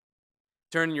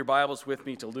Turn in your Bibles with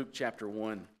me to Luke chapter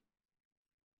 1.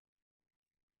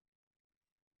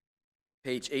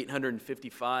 Page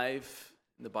 855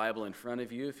 in the Bible in front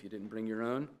of you, if you didn't bring your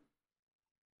own.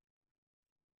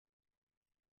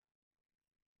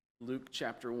 Luke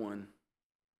chapter 1.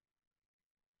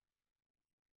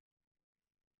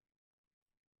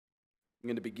 I'm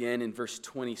going to begin in verse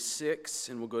 26,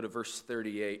 and we'll go to verse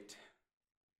 38.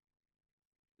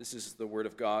 This is the word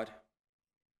of God.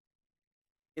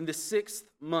 In the 6th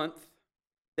month,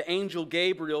 the angel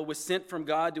Gabriel was sent from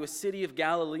God to a city of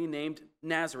Galilee named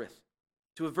Nazareth,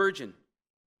 to a virgin,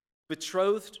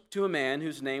 betrothed to a man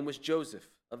whose name was Joseph,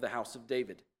 of the house of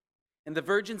David. And the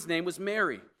virgin's name was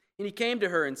Mary. And he came to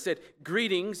her and said,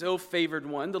 "Greetings, O favored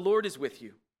one, the Lord is with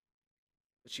you."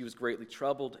 But she was greatly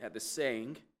troubled at the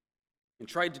saying, and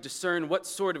tried to discern what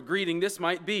sort of greeting this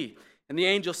might be. And the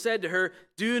angel said to her,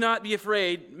 "Do not be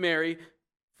afraid, Mary,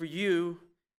 for you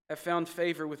have found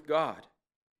favor with God.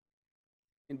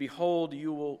 And behold,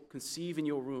 you will conceive in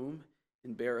your womb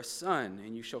and bear a son,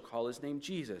 and you shall call his name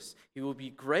Jesus. He will be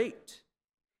great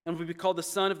and will be called the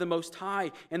Son of the Most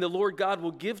High, and the Lord God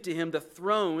will give to him the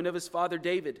throne of his father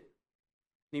David.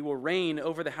 And he will reign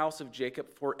over the house of Jacob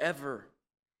forever,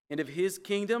 and of his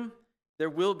kingdom there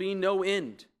will be no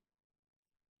end."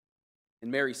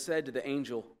 And Mary said to the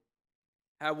angel,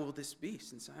 "How will this be,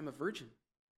 since I am a virgin?"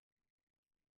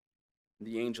 And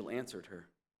the angel answered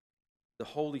her, "The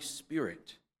Holy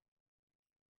Spirit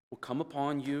will come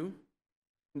upon you,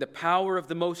 and the power of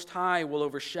the Most High will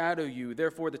overshadow you.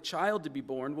 Therefore, the child to be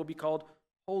born will be called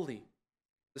Holy,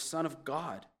 the Son of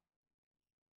God.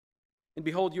 And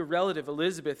behold, your relative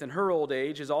Elizabeth, in her old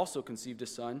age, has also conceived a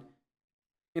son.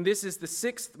 And this is the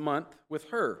 6th month with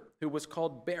her, who was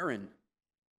called barren.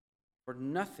 For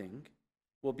nothing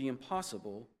will be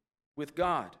impossible with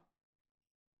God."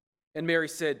 And Mary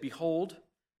said, "Behold,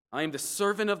 I am the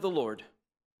servant of the Lord.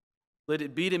 Let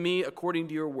it be to me according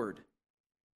to your word."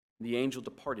 And the angel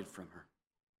departed from her.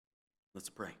 Let's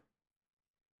pray.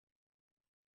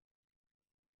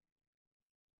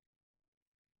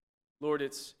 Lord,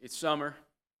 it's summer.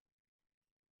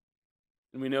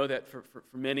 And we know that for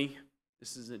many,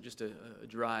 this isn't just a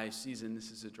dry season.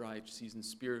 This is a dry season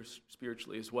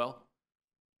spiritually as well.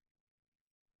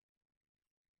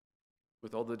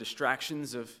 With all the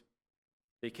distractions of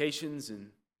vacations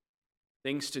and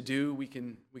things to do, we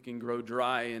can grow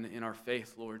dry in our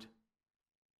faith, Lord.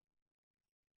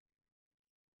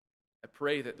 I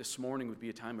pray that this morning would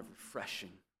be a time of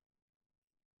refreshing.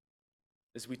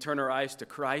 As we turn our eyes to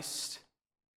Christ,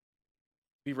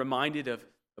 be reminded of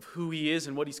who he is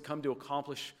and what he's come to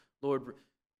accomplish. Lord,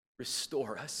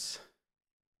 restore us.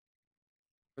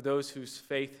 For those whose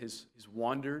faith has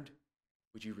wandered,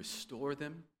 would you restore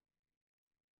them?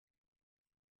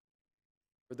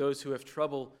 For those who have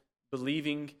trouble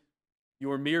believing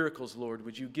your miracles, Lord,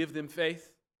 would you give them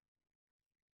faith?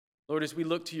 Lord, as we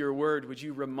look to your word, would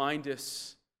you remind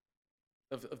us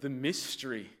of the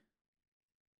mystery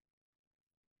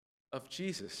of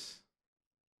Jesus,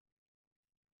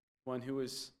 one who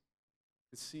was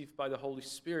conceived by the Holy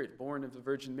Spirit, born of the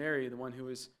Virgin Mary, the one who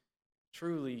is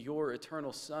truly your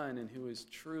eternal Son and who is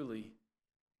truly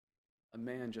a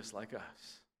man just like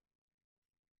us.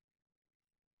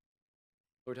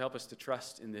 Lord, help us to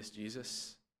trust in this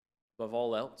Jesus above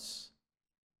all else.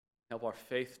 Help our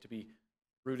faith to be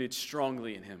rooted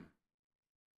strongly in him.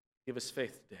 Give us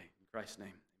faith today. In Christ's name,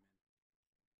 amen.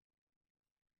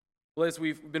 Well, as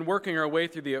we've been working our way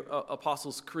through the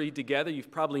Apostles' Creed together,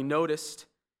 you've probably noticed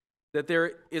that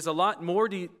there is a lot more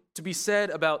to be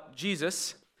said about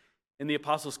Jesus in the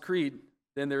Apostles' Creed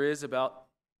than there is about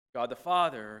God the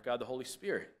Father or God the Holy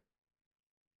Spirit.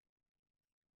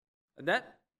 And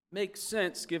that makes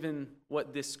sense given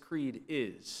what this creed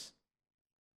is.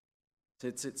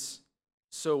 Since it's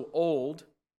so old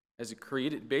as a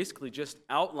creed, it basically just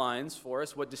outlines for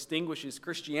us what distinguishes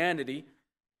Christianity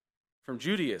from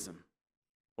Judaism.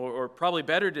 Or probably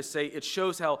better to say, it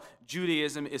shows how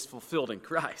Judaism is fulfilled in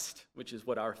Christ, which is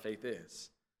what our faith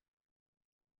is.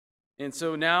 And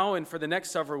so now, and for the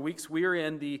next several weeks, we're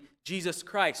in the Jesus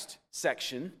Christ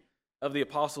section of the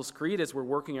Apostles' Creed as we're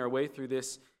working our way through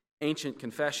this ancient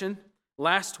confession.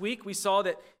 Last week, we saw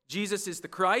that Jesus is the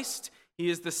Christ. He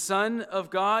is the Son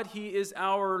of God. He is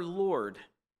our Lord.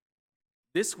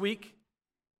 This week,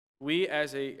 we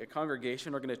as a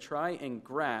congregation are going to try and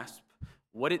grasp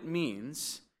what it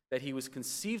means that he was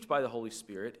conceived by the Holy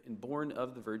Spirit and born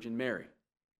of the Virgin Mary.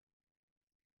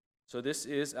 So this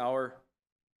is our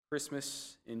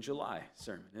Christmas in July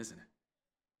sermon, isn't it?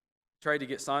 Tried to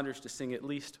get Saunders to sing at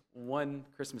least one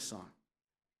Christmas song.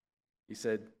 He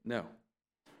said no.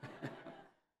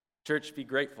 Church, be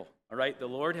grateful, all right? The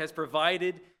Lord has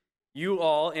provided you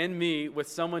all and me with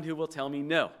someone who will tell me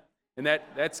no. And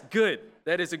that's good.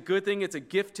 That is a good thing. It's a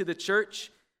gift to the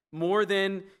church more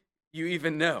than you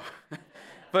even know.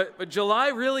 But July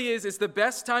really it's the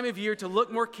best time of year to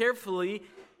look more carefully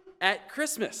at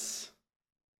Christmas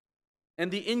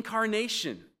and the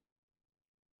incarnation,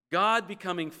 God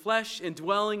becoming flesh and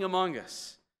dwelling among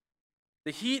us.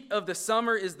 The heat of the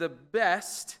summer is the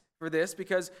best for this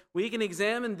because we can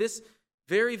examine this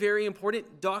very, very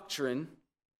important doctrine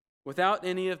without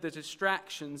any of the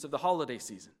distractions of the holiday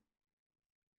season.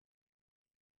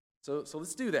 So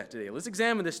let's do that today. Let's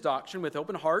examine this doctrine with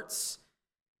open hearts,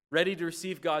 ready to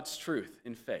receive God's truth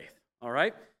in faith. All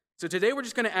right? So today we're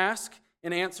just going to ask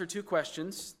and answer two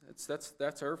questions.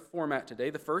 That's our format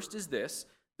today. The first is this: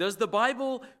 does the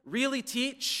Bible really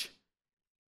teach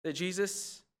that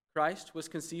Jesus Christ was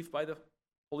conceived by the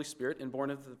Holy Spirit and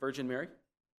born of the Virgin Mary?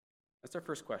 That's our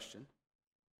first question.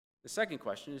 The second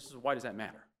question is, why does that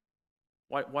matter?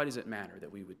 Why does it matter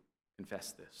that we would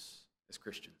confess this as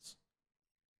Christians?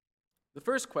 The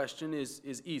first question is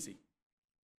easy.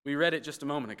 We read it just a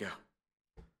moment ago.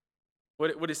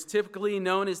 What is typically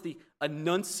known as the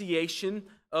Annunciation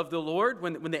of the Lord,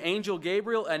 when the angel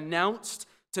Gabriel announced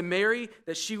to Mary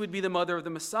that she would be the mother of the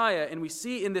Messiah. And we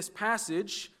see in this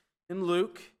passage in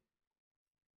Luke,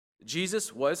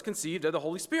 Jesus was conceived of the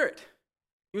Holy Spirit.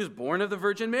 He was born of the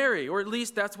Virgin Mary, or at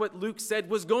least that's what Luke said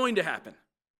was going to happen.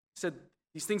 He said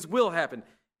these things will happen.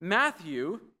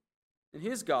 Matthew, in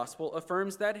his gospel,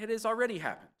 affirms that it has already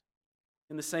happened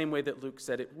in the same way that Luke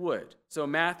said it would. So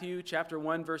Matthew chapter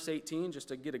 1, verse 18, just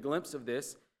to get a glimpse of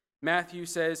this, Matthew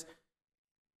says,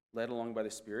 led along by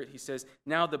the Spirit, he says,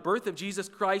 "Now the birth of Jesus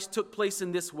Christ took place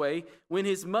in this way, when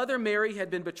his mother Mary had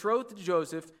been betrothed to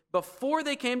Joseph, before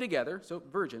they came together," so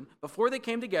virgin, "before they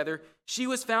came together, she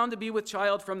was found to be with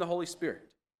child from the Holy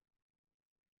Spirit."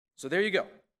 So there you go.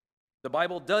 The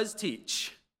Bible does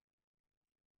teach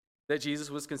that Jesus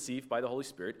was conceived by the Holy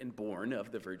Spirit and born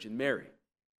of the Virgin Mary.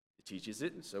 It teaches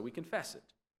it, and so we confess it.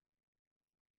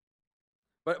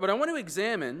 But I want to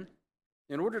examine,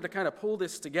 in order to kind of pull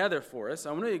this together for us,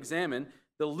 I want to examine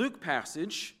the Luke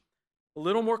passage a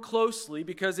little more closely,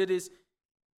 because it is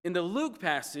in the Luke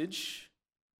passage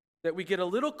that we get a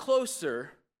little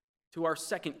closer to our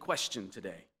second question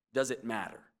today. Does it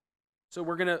matter? So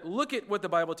we're going to look at what the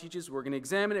Bible teaches, we're going to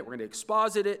examine it, we're going to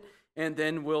exposit it, and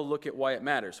then we'll look at why it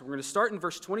matters. So we're going to start in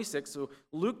verse 26. So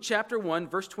Luke chapter 1,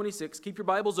 verse 26. Keep your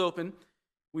Bibles open.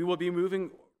 We will be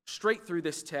moving straight through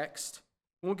this text.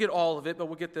 We won't get all of it, but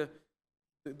we'll get the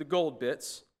gold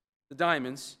bits, the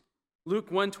diamonds.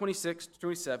 Luke 1, 26 to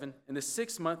 27. In the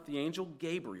 6th month, the angel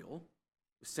Gabriel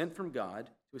was sent from God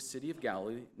to a city of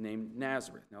Galilee named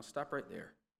Nazareth. Now stop right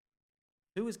there.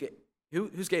 Who's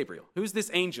Gabriel? Who's this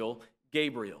angel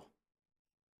Gabriel?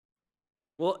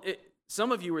 Well,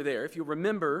 some of you were there. If you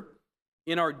remember,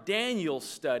 in our Daniel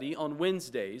study on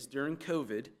Wednesdays during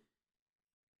COVID,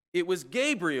 it was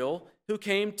Gabriel who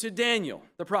came to Daniel,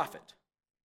 the prophet.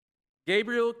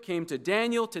 Gabriel came to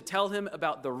Daniel to tell him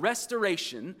about the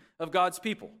restoration of God's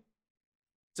people.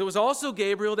 So it was also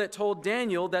Gabriel that told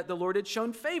Daniel that the Lord had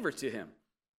shown favor to him.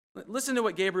 Listen to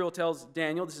what Gabriel tells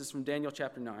Daniel. This is from Daniel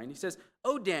chapter 9. He says,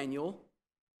 "O Daniel,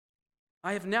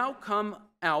 I have now come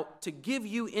out to give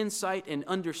you insight and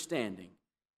understanding.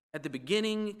 At the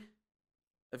beginning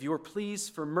of your pleas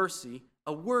for mercy,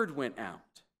 a word went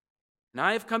out. And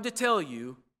I have come to tell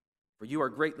you, for you are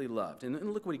greatly loved."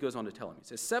 And look what he goes on to tell him. He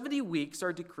says, 70 weeks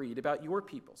are decreed about your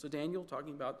people. So Daniel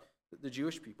talking about the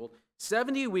Jewish people.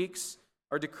 70 weeks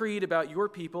are decreed about your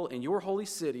people and your holy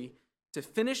city to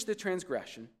finish the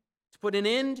transgression, to put an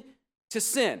end to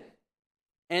sin,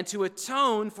 and to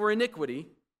atone for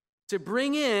iniquity, to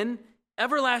bring in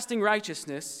everlasting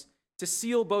righteousness, to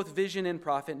seal both vision and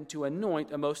prophet, and to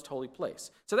anoint a most holy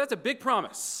place. So that's a big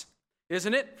promise,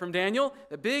 isn't it, from Daniel?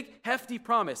 A big, hefty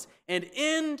promise. An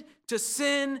end to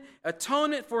sin,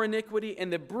 atonement for iniquity,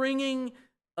 and the bringing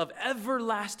of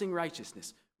everlasting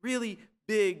righteousness. Really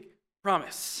big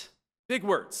promise. Big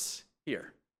words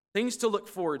here. Things to look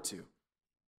forward to.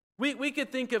 We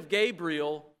could think of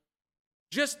Gabriel,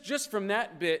 just from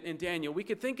that bit in Daniel, we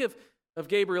could think of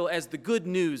Gabriel as the good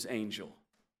news angel.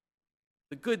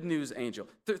 The good news angel.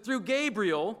 Through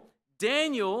Gabriel,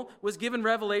 Daniel was given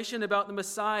revelation about the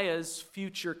Messiah's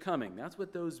future coming. That's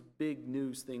what those big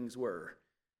news things were.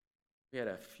 We had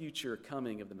a future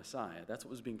coming of the Messiah. That's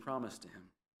what was being promised to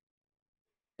him.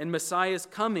 And Messiah's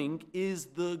coming is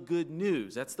the good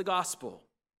news. That's the gospel.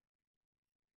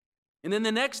 And then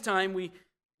the next time we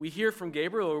hear from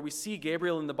Gabriel, or we see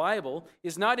Gabriel in the Bible,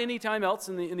 is not any time else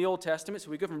in the Old Testament.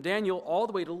 So we go from Daniel all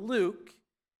the way to Luke.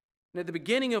 And at the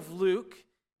beginning of Luke,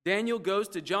 Daniel goes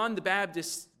to John the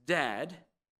Baptist's dad.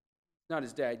 Not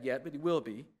his dad yet, but he will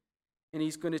be. And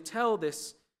he's going to tell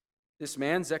this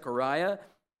man, Zechariah,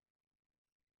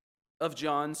 of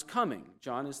John's coming.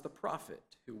 John is the prophet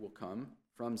who will come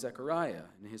from Zechariah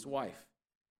and his wife.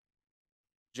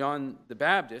 John the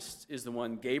Baptist is the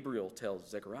one Gabriel tells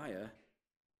Zechariah.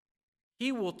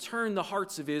 He will turn the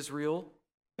hearts of Israel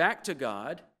back to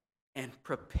God and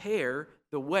prepare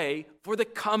the way for the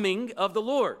coming of the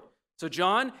Lord. So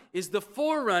John is the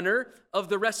forerunner of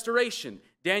the restoration.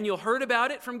 Daniel heard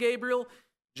about it from Gabriel.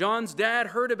 John's dad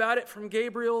heard about it from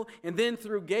Gabriel. And then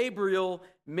through Gabriel,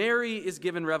 Mary is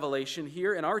given revelation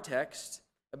here in our text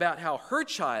about how her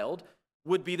child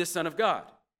would be the Son of God,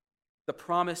 the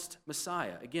promised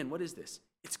Messiah. Again, what is this?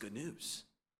 It's good news.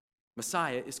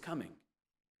 Messiah is coming.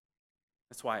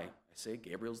 That's why I say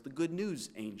Gabriel's the good news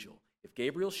angel. If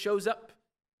Gabriel shows up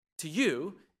to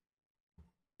you,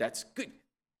 that's good.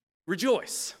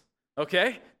 Rejoice,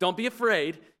 okay? Don't be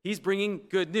afraid. He's bringing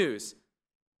good news.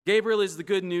 Gabriel is the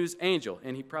good news angel,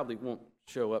 and he probably won't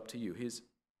show up to you. His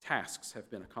tasks have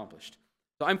been accomplished.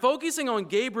 So I'm focusing on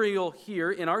Gabriel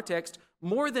here in our text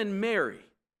more than Mary,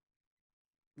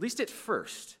 at least at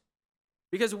first,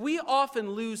 because we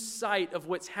often lose sight of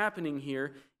what's happening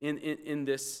here in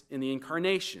the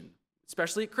incarnation.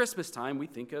 Especially at Christmas time, we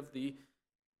think of the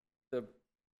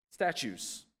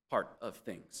statues part of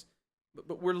things.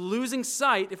 But we're losing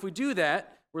sight, if we do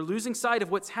that, we're losing sight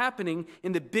of what's happening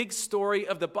in the big story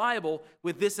of the Bible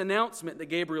with this announcement that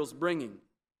Gabriel's bringing.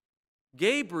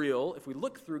 Gabriel, if we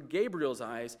look through Gabriel's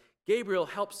eyes, Gabriel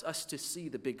helps us to see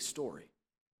the big story.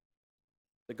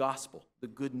 The gospel, the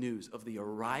good news of the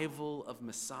arrival of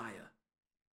Messiah.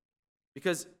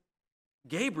 Because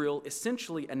Gabriel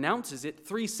essentially announces it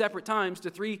 3 separate times to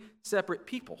 3 separate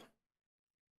people.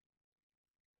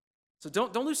 So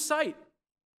don't lose sight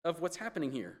of what's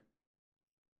happening here.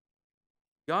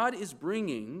 God is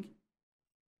bringing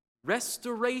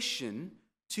restoration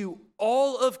to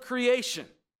all of creation.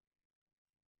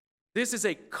 This is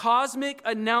a cosmic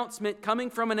announcement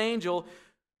coming from an angel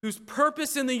whose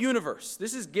purpose in the universe,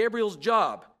 this is Gabriel's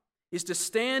job, is to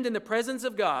stand in the presence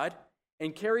of God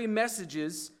and carry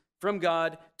messages from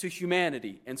God to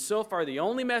humanity. And so far, the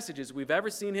only messages we've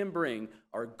ever seen him bring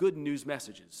are good news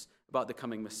messages about the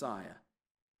coming Messiah.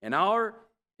 In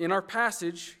our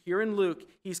passage here in Luke,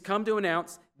 he's come to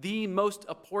announce the most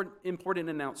important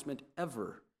announcement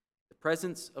ever. The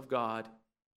presence of God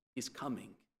is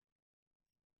coming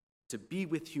to be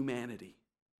with humanity,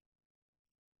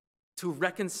 to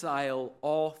reconcile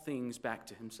all things back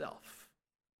to himself.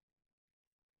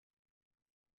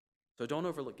 So don't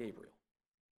overlook Gabriel.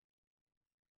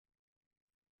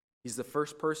 He's the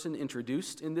first person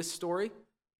introduced in this story.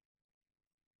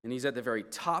 And he's at the very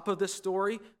top of the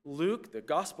story. Luke, the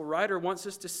gospel writer, wants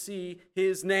us to see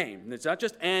his name. And it's not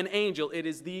just an angel, it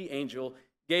is the angel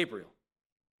Gabriel.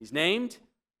 He's named,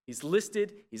 he's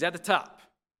listed, he's at the top.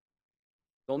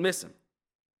 Don't miss him.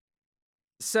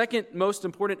 The second most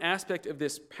important aspect of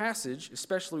this passage,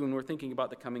 especially when we're thinking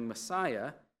about the coming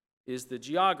Messiah, is the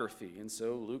geography. And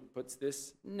so Luke puts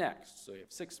this next. So you have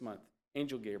 6-month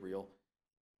angel Gabriel,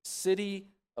 city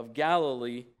of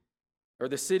Galilee, or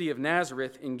the city of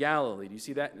Nazareth in Galilee. Do you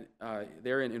see that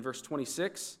there in verse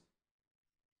 26?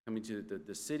 Coming to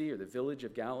the city or the village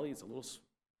of Galilee. It's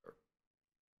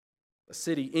a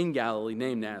city in Galilee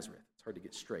named Nazareth. It's hard to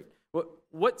get straight.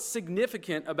 What's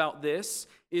significant about this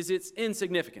is its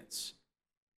insignificance.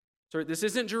 So this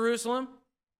isn't Jerusalem.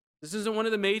 This isn't one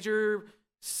of the major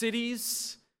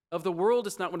cities of the world.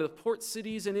 It's not one of the port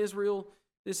cities in Israel.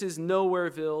 This is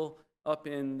Nowhereville up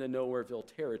in the Nowhereville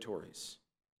territories.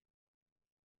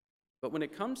 But when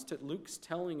it comes to Luke's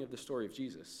telling of the story of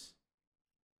Jesus,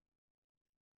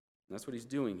 and that's what he's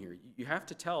doing here, you have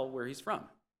to tell where he's from.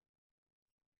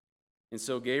 And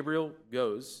so Gabriel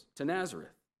goes to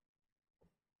Nazareth.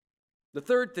 The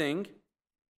third thing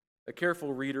a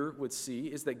careful reader would see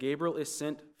is that Gabriel is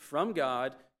sent from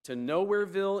God to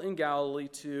Nowhereville in Galilee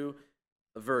to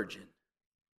a virgin.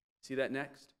 See that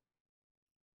next?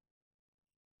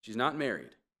 She's not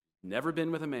married, never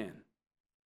been with a man.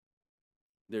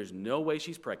 There's no way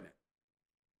she's pregnant.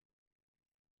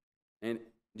 And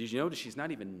did you notice she's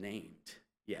not even named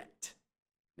yet?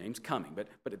 Name's coming. But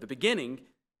at the beginning,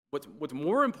 what's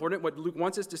more important, what Luke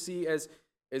wants us to see as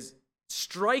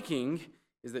striking,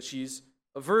 is that she's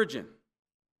a virgin.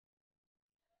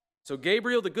 So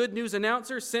Gabriel, the good news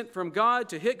announcer, sent from God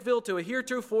to Hickville to a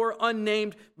heretofore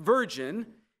unnamed virgin.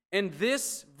 And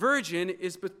this virgin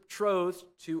is betrothed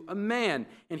to a man.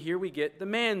 And here we get the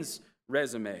man's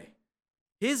resume.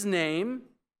 His name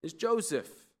is Joseph.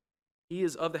 He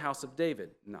is of the house of David.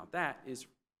 Now that is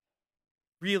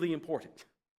really important.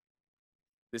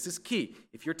 This is key.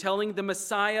 If you're telling the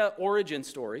Messiah origin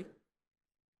story,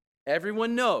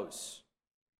 everyone knows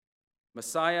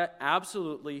Messiah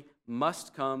absolutely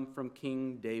must come from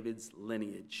King David's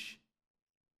lineage.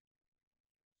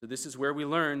 So this is where we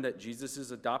learn that Jesus'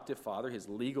 adoptive father, his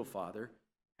legal father,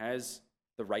 has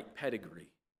the right pedigree.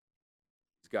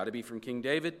 He's got to be from King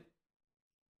David.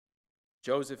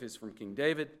 Joseph is from King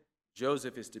David.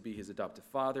 Joseph is to be his adoptive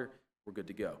father. We're good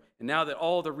to go. And now that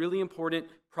all the really important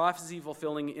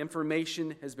prophecy-fulfilling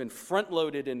information has been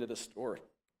front-loaded into the story,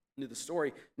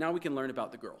 now we can learn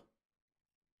about the girl.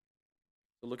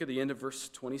 So look at the end of verse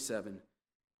 27.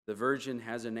 The virgin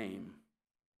has a name,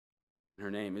 and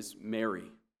her name is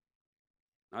Mary.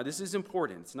 Now, this is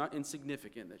important. It's not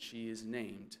insignificant that she is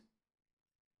named.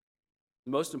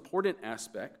 The most important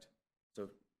aspect, so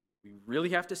we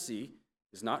really have to see,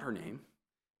 is not her name,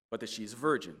 but that she's a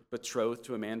virgin, betrothed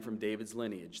to a man from David's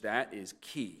lineage. That is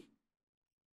key.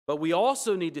 But we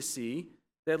also need to see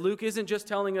that Luke isn't just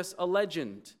telling us a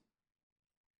legend,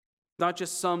 not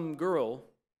just some girl.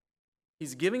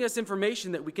 He's giving us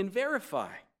information that we can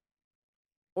verify.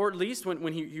 Or at least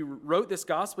when he wrote this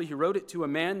gospel, he wrote it to a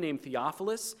man named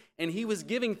Theophilus, and he was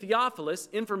giving Theophilus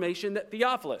information that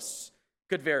Theophilus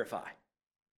could verify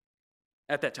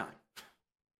at that time.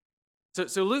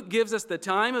 So Luke gives us the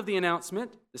time of the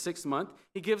announcement, the 6th month.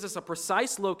 He gives us a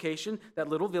precise location, that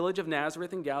little village of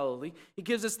Nazareth in Galilee. He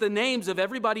gives us the names of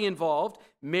everybody involved.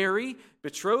 Mary,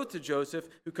 betrothed to Joseph,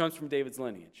 who comes from David's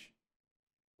lineage.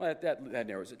 Well, that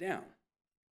narrows it down.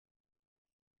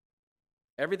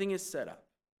 Everything is set up.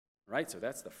 Right, so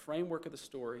that's the framework of the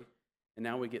story, and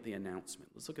now we get the announcement.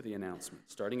 Let's look at the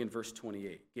announcement. Starting in verse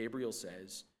 28, Gabriel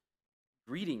says,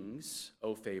 "Greetings,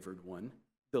 O favored one,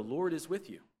 the Lord is with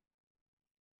you."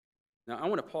 Now, I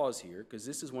want to pause here, because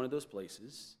this is one of those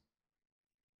places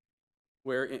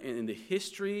where in the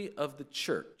history of the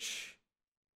church,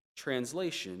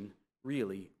 translation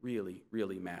really, really,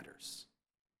 really matters.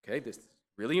 Okay, this is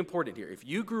really important here. If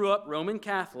you grew up Roman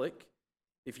Catholic,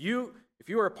 if you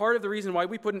are a part of the reason why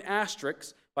we put an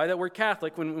asterisk by that word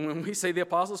Catholic when we say the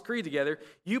Apostles' Creed together,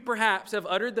 you perhaps have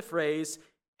uttered the phrase,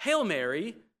 "Hail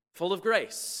Mary, full of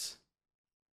grace."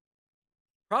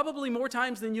 Probably more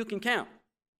times than you can count.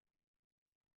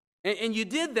 And you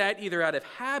did that either out of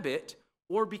habit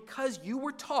or because you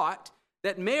were taught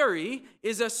that Mary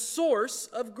is a source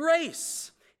of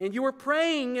grace. And you were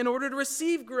praying in order to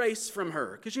receive grace from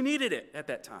her because you needed it at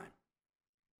that time.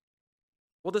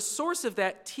 Well, the source of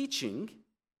that teaching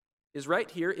is right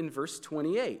here in verse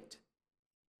 28.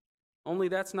 Only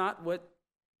that's not what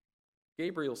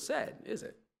Gabriel said, is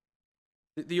it?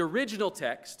 The original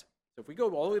text, so if we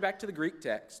go all the way back to the Greek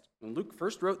text, when Luke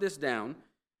first wrote this down,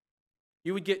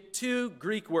 you would get 2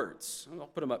 Greek words. I'll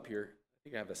put them up here. I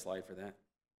think I have a slide for that.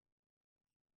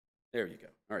 There you go.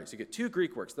 All right, so you get 2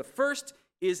 Greek words. The first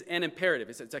is an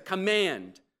imperative. It's a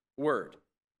command word.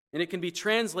 And it can be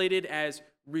translated as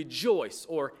rejoice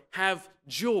or have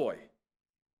joy.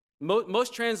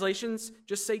 Most translations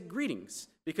just say greetings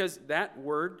because that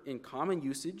word in common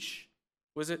usage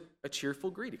was a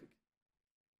cheerful greeting.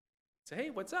 Say, hey,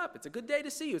 what's up? It's a good day to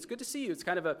see you. It's good to see you. It's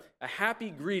kind of a happy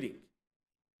greeting.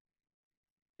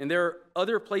 And there are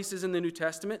other places in the New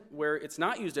Testament where it's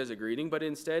not used as a greeting, but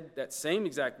instead that same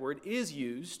exact word is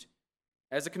used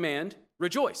as a command,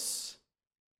 rejoice.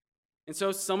 And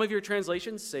so some of your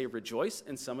translations say rejoice,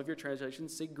 and some of your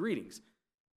translations say greetings.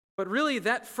 But really,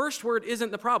 that first word isn't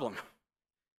the problem.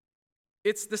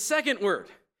 It's the second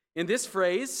word in this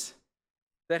phrase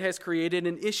that has created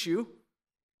an issue.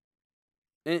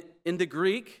 In the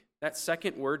Greek, that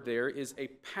second word there is a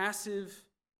passive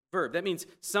verb. That means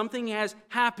something has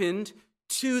happened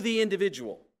to the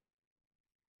individual.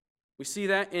 We see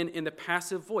that in the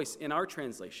passive voice in our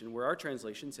translation, where our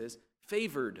translation says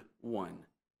favored one.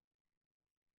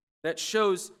 That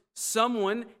shows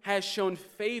someone has shown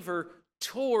favor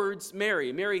towards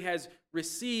Mary. Mary has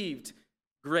received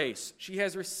grace. She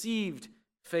has received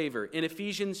favor. In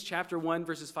Ephesians chapter 1,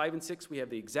 verses 5 and 6, we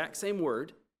have the exact same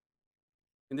word.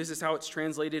 And this is how it's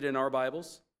translated in our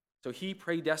Bibles. So he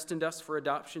predestined us for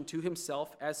adoption to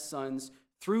himself as sons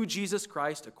through Jesus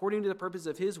Christ, according to the purpose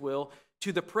of his will,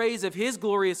 to the praise of his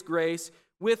glorious grace,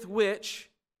 with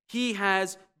which he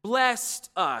has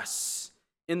blessed us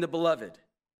in the beloved.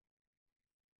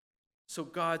 So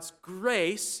God's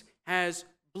grace has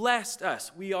blessed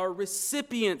us. We are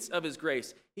recipients of his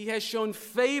grace. He has shown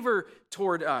favor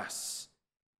toward us.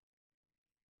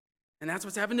 And that's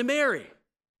what's happened to Mary.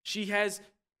 She has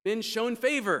been shown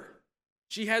favor.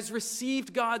 She has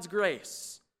received God's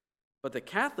grace. But the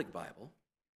Catholic Bible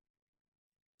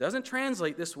doesn't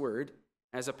translate this word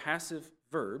as a passive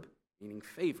verb, meaning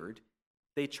favored.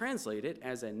 They translate it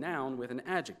as a noun with an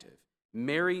adjective.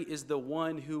 Mary is the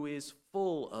one who is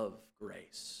full of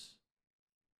grace.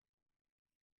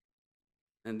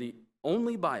 And the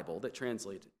only Bible that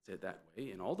translates it that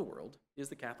way in all the world is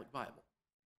the Catholic Bible.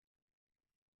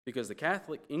 Because the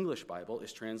Catholic English Bible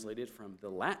is translated from the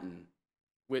Latin,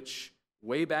 which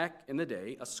way back in the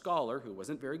day, a scholar who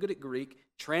wasn't very good at Greek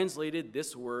translated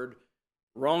this word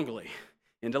wrongly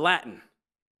into Latin.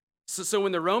 So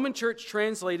when the Roman Church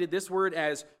translated this word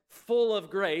as full of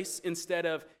grace instead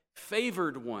of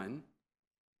favored one,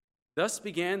 thus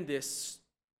began this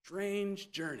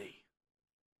strange journey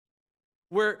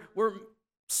where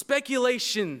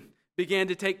speculation began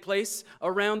to take place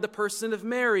around the person of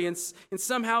Mary, and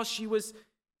somehow she was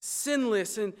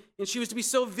sinless, and she was to be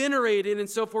so venerated and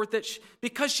so forth that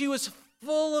because she was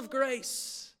full of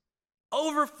grace,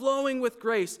 overflowing with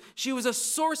grace, she was a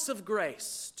source of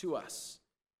grace to us.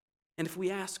 And if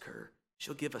we ask her,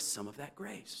 she'll give us some of that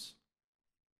grace.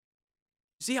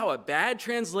 See how a bad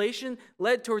translation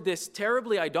led toward this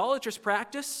terribly idolatrous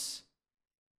practice?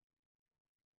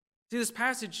 See, this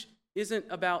passage isn't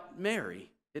about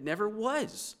Mary. It never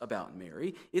was about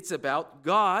Mary. It's about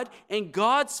God and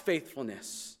God's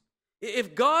faithfulness.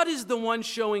 If God is the one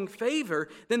showing favor,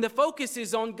 then the focus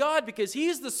is on God because He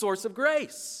is the source of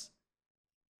grace.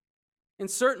 And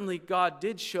certainly God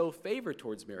did show favor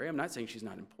towards Mary. I'm not saying she's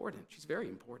not important. She's very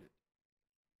important.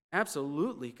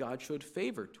 Absolutely, God showed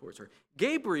favor towards her.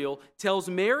 Gabriel tells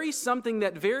Mary something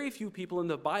that very few people in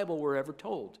the Bible were ever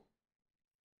told.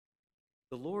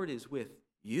 The Lord is with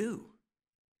you.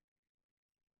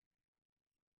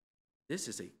 This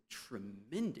is a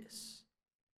tremendous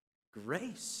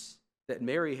grace that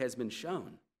Mary has been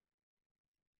shown.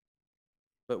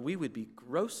 But we would be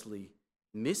grossly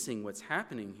missing what's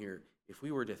happening here if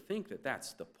we were to think that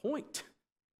that's the point.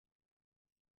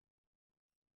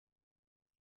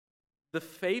 The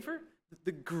favor,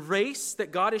 the grace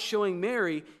that God is showing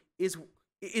Mary is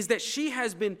that she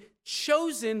has been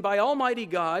chosen by Almighty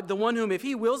God, the one whom, if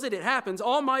He wills it, it happens.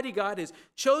 Almighty God has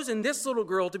chosen this little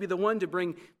girl to be the one to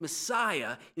bring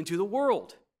Messiah into the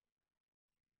world.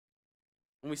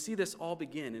 And we see this all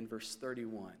begin in verse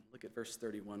 31. Look at verse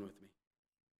 31 with me.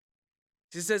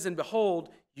 He says, "And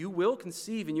behold, you will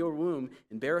conceive in your womb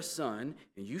and bear a son,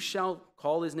 and you shall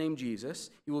call his name Jesus.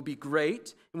 He will be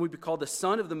great and will be called the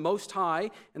Son of the Most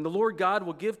High, and the Lord God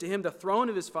will give to him the throne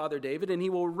of his father David, and he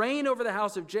will reign over the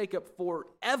house of Jacob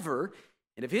forever,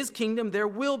 and of his kingdom there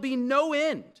will be no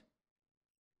end."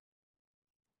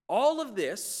 All of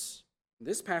this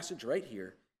passage right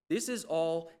here, this is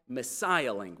all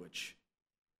Messiah language.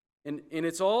 And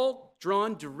it's all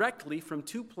drawn directly from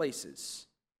two places.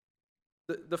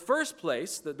 The first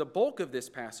place, the bulk of this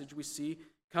passage, we see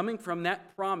coming from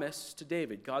that promise to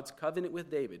David, God's covenant with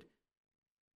David,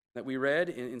 that we read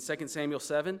in 2 Samuel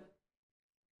 7.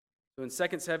 So in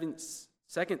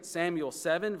 2 Samuel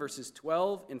 7, verses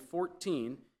 12 and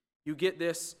 14, you get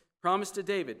this promise to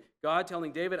David. God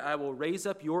telling David, "I will raise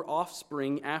up your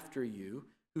offspring after you,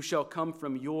 who shall come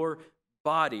from your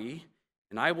body,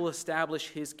 and I will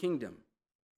establish his kingdom."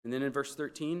 And then in verse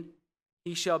 13,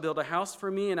 "He shall build a house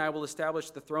for me, and I will establish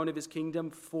the throne of his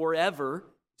kingdom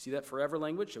forever." See that forever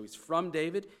language? So he's from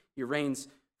David. He reigns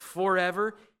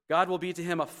forever. God will be to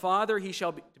him a father. He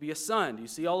shall be a son. Do you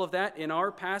see all of that in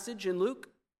our passage in Luke?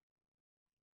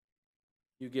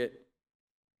 You get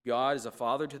God as a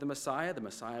father to the Messiah. The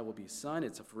Messiah will be a son.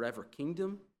 It's a forever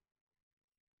kingdom.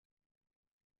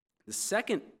 The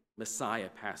second Messiah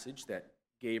passage that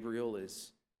Gabriel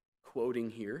is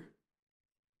quoting here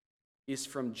is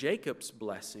from Jacob's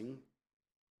blessing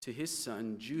to his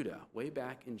son Judah, way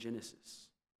back in Genesis.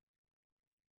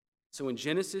 So in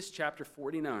Genesis chapter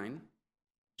 49,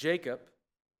 Jacob,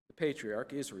 the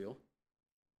patriarch, Israel,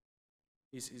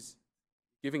 he's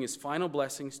giving his final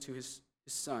blessings to his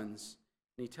sons,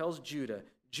 and he tells Judah,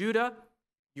 "Judah,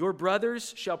 your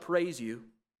brothers shall praise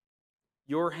you.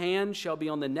 Your hand shall be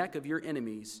on the neck of your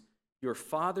enemies. Your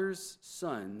father's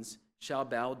sons shall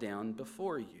bow down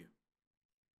before you."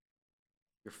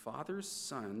 Your father's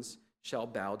sons shall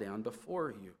bow down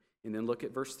before you. And then look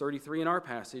at verse 33 in our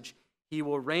passage. "He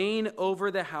will reign over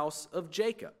the house of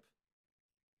Jacob."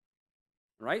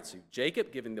 All right, so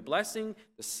Jacob giving the blessing.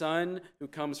 The son who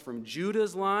comes from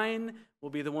Judah's line will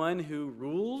be the one who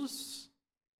rules.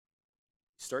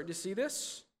 Start to see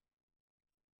this?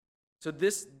 So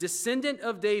this descendant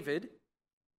of David,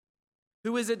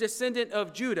 who is a descendant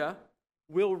of Judah,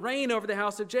 will reign over the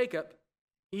house of Jacob.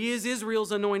 He is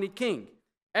Israel's anointed king.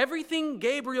 Everything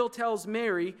Gabriel tells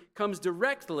Mary comes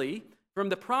directly from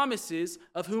the promises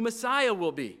of who Messiah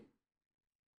will be.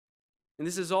 And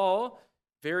this is all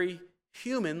very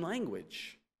human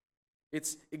language.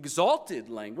 It's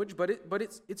exalted language, but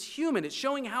it's human. It's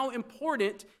showing how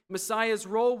important Messiah's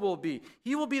role will be.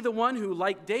 He will be the one who,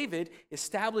 like David,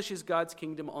 establishes God's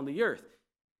kingdom on the earth.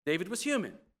 David was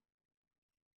human.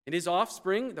 And his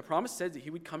offspring, the promise said that he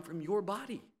would come from your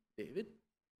body, David.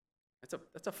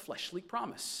 That's a fleshly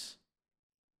promise,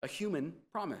 a human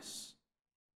promise.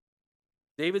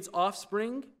 David's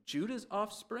offspring, Judah's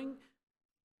offspring,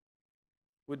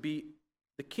 would be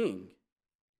the king.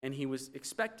 And he was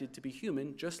expected to be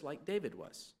human just like David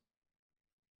was.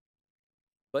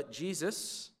 But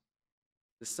Jesus,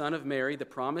 the son of Mary, the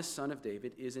promised son of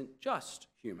David, isn't just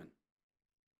human.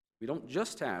 We don't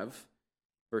just have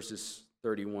verses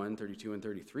 31, 32, and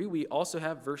 33. We also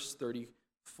have verse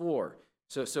 34.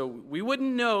 So we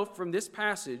wouldn't know from this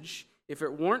passage, if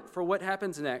it weren't for what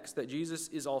happens next, that Jesus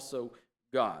is also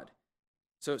God.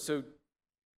 So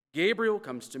Gabriel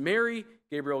comes to Mary.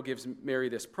 Gabriel gives Mary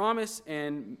this promise,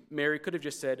 and Mary could have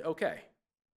just said, okay.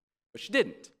 But she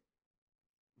didn't.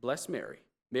 Bless Mary.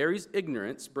 Mary's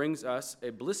ignorance brings us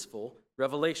a blissful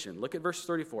revelation. Look at verse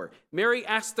 34. Mary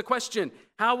asked the question,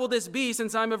 how will this be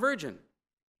since I'm a virgin?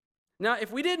 Now,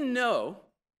 if we didn't know,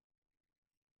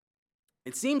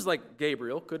 it seems like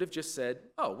Gabriel could have just said,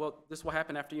 oh, well, this will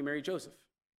happen after you marry Joseph.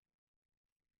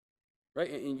 Right?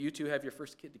 And you two have your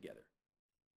first kid together.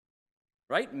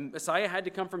 Right? Messiah had to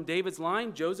come from David's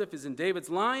line. Joseph is in David's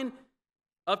line.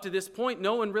 Up to this point,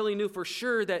 no one really knew for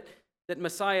sure that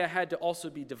Messiah had to also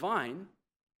be divine,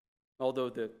 although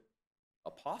the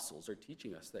apostles are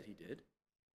teaching us that he did.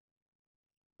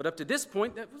 But up to this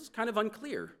point, that was kind of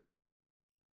unclear.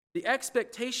 The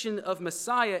expectation of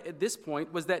Messiah at this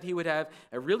point was that he would have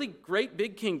a really great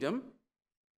big kingdom,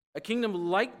 a kingdom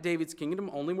like David's kingdom,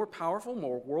 only more powerful,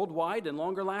 more worldwide, and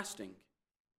longer lasting.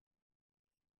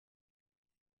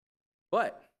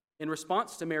 But in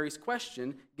response to Mary's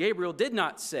question, Gabriel did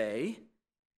not say,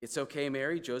 it's okay,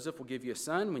 Mary, Joseph will give you a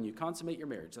son when you consummate your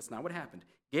marriage. That's not what happened.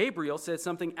 Gabriel said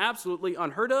something absolutely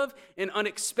unheard of and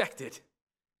unexpected.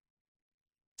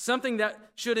 Something that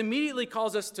should immediately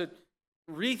cause us to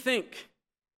rethink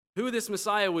who this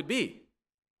Messiah would be.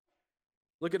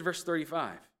 Look at verse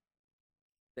 35.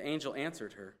 The angel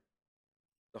answered her,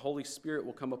 the Holy Spirit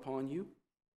will come upon you.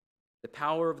 The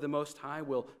power of the Most High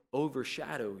will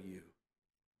overshadow you.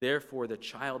 Therefore, the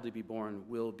child to be born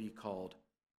will be called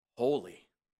Holy,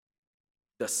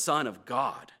 the Son of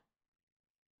God.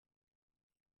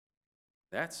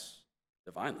 That's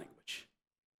divine language.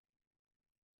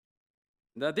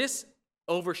 Now, this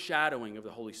overshadowing of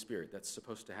the Holy Spirit that's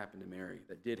supposed to happen to Mary,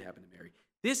 that did happen to Mary,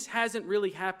 this hasn't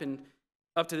really happened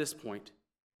up to this point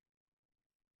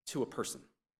to a person.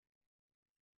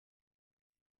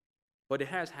 But it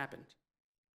has happened.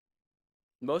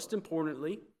 Most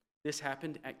importantly, this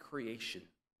happened at creation.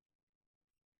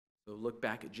 So look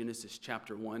back at Genesis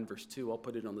chapter 1, verse 2. I'll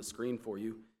put it on the screen for you.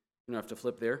 You don't have to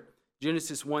flip there.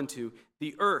 Genesis 1, 2.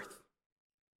 The earth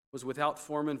was without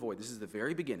form and void. This is the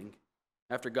very beginning.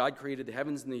 After God created the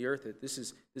heavens and the earth, this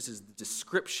is the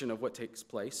description of what takes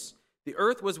place. The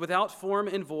earth was without form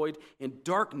and void, and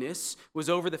darkness was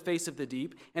over the face of the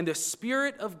deep, and the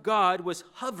Spirit of God was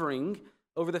hovering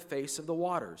over the face of the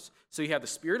waters. So you have the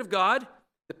Spirit of God,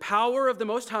 the power of the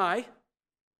Most High.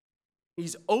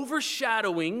 He's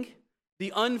overshadowing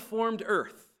the unformed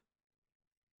earth.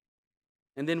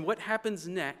 And then what happens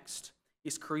next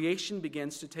is creation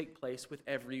begins to take place with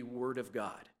every word of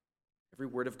God. Every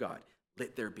word of God.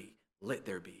 Let there be, let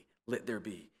there be, let there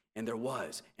be. And there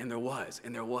was, and there was,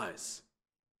 and there was.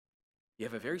 You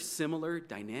have a very similar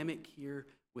dynamic here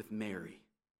with Mary.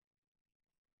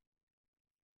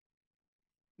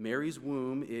 Mary's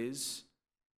womb is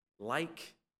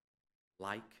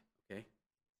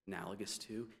analogous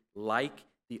to, like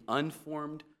the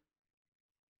unformed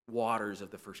waters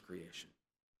of the first creation.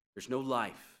 There's no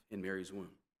life in Mary's womb.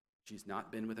 She's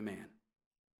not been with a man.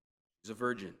 She's a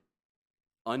virgin.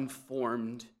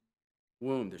 Unformed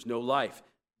womb. There's no life,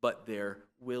 but there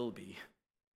will be.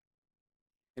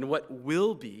 And what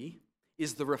will be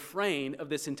is the refrain of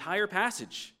this entire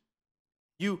passage.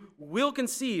 You will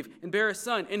conceive and bear a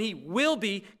son, and he will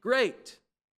be great.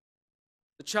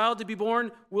 The child to be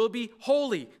born will be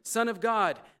holy, Son of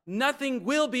God. Nothing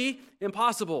will be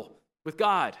impossible with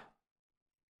God.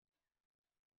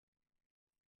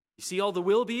 You see all the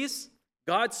will be's?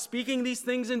 God speaking these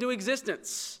things into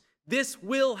existence. This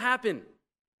will happen.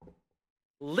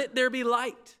 Let there be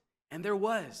light. And there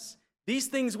was. These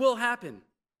things will happen.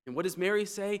 And what does Mary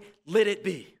say? Let it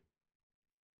be.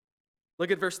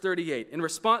 Look at verse 38. In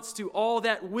response to all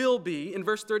that will be, in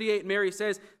verse 38, Mary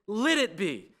says, let it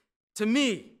be to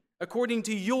me according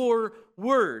to your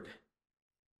word.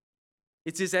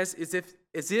 It's as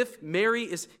if Mary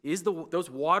is those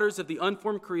waters of the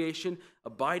unformed creation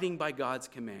abiding by God's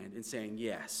command and saying,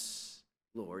 yes,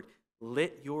 Lord,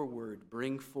 let your word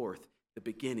bring forth the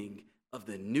beginning of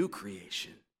the new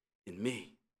creation in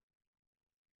me.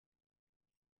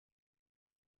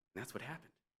 And that's what happened.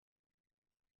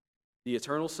 The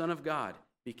eternal Son of God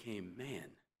became man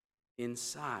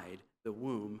inside the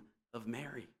womb of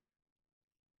Mary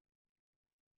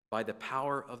by the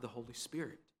power of the Holy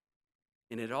Spirit.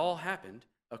 And it all happened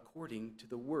according to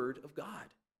the Word of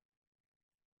God.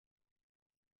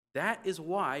 That is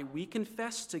why we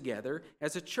confess together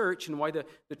as a church, and why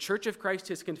the Church of Christ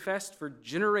has confessed for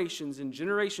generations and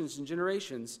generations and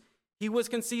generations. He was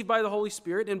conceived by the Holy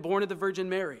Spirit and born of the Virgin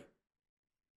Mary.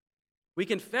 We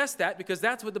confess that because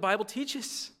that's what the Bible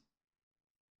teaches.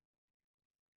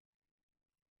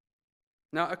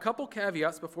 Now, a couple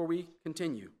caveats before we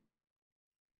continue.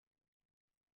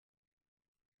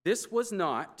 This was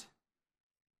not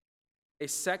a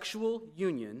sexual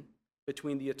union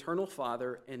between the eternal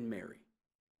Father and Mary.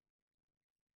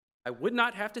 I would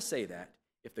not have to say that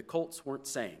if the cults weren't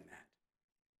saying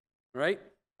that. Right?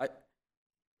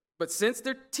 But since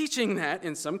they're teaching that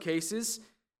in some cases,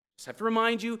 just have to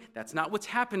remind you, that's not what's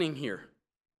happening here.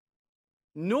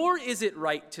 Nor is it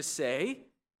right to say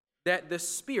that the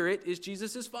Spirit is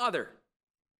Jesus' Father.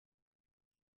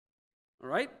 All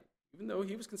right? Even though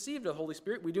he was conceived of the Holy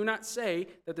Spirit, we do not say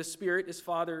that the Spirit is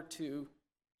Father to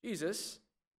Jesus.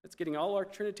 That's getting all our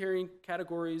Trinitarian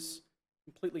categories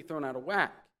completely thrown out of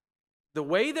whack. The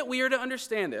way that we are to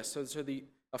understand this, so the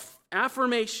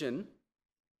affirmation,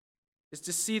 is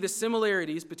to see the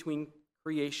similarities between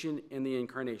creation and the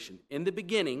incarnation. In the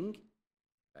beginning,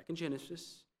 back in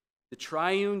Genesis, the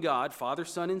triune God, Father,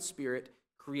 Son, and Spirit,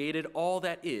 created all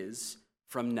that is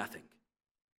from nothing.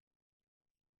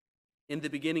 In the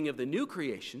beginning of the new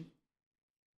creation,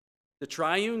 the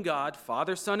triune God,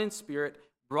 Father, Son, and Spirit,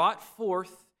 brought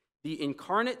forth the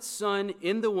incarnate Son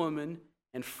in the woman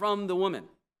and from the woman.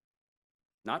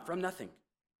 Not from nothing,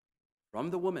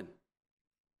 from the woman.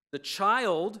 The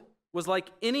child was like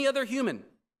any other human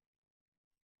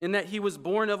in that he was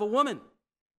born of a woman.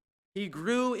 He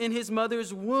grew in his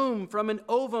mother's womb from an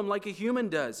ovum like a human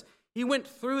does. He went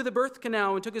through the birth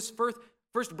canal and took his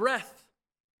first breath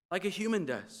like a human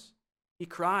does. He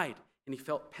cried, and he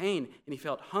felt pain, and he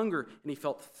felt hunger, and he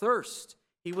felt thirst.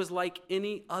 He was like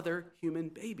any other human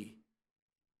baby.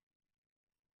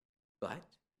 But,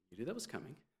 you knew that was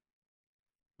coming.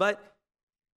 But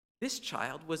this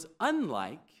child was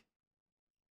unlike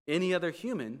any other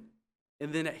human,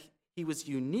 and then he was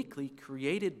uniquely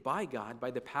created by God, by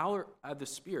the power of the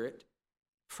Spirit,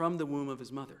 from the womb of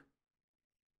his mother.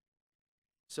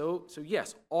 So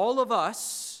yes, all of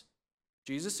us,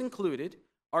 Jesus included,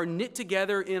 are knit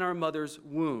together in our mother's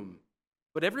womb.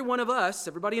 But every one of us,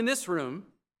 everybody in this room,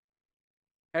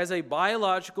 has a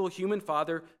biological human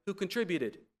father who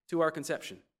contributed to our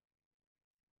conception.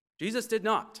 Jesus did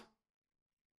not.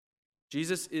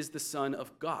 Jesus is the Son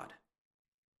of God.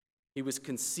 He was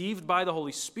conceived by the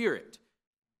Holy Spirit,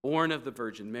 born of the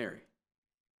Virgin Mary.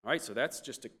 All right, so that's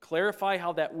just to clarify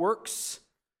how that works.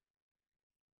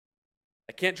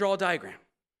 I can't draw a diagram.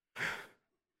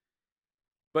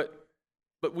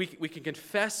 But we can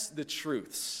confess the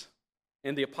truths.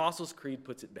 And the Apostles' Creed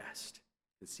puts it best.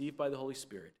 Conceived by the Holy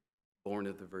Spirit, born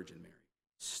of the Virgin Mary.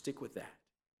 Stick with that.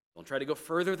 Don't try to go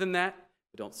further than that,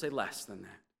 but don't say less than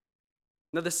that.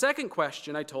 Now, the second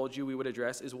question I told you we would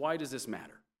address is, why does this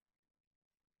matter?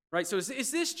 Right, so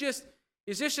is this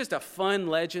just a fun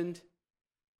legend?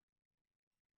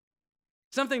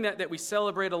 Something that we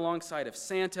celebrate alongside of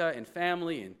Santa and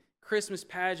family and Christmas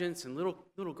pageants and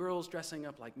little girls dressing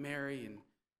up like Mary and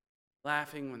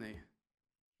laughing when they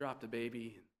dropped a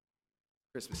baby on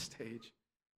Christmas stage.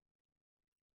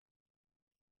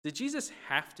 Did Jesus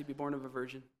have to be born of a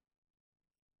virgin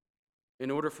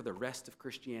in order for the rest of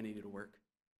Christianity to work?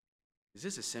 Is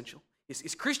this essential?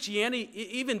 Is Christianity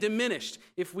even diminished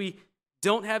if we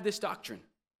don't have this doctrine?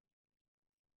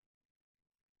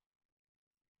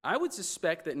 I would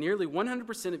suspect that nearly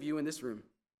 100% of you in this room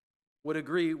would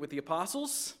agree with the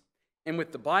apostles and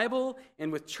with the Bible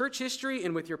and with church history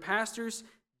and with your pastors.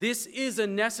 This is a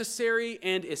necessary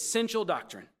and essential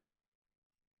doctrine.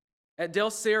 At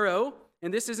Del Cerro,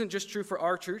 and this isn't just true for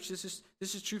our church, this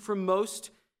is true for most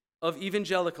of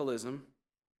evangelicalism,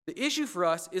 the issue for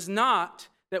us is not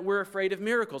that we're afraid of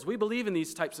miracles. We believe in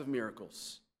these types of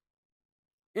miracles.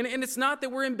 And it's not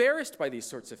that we're embarrassed by these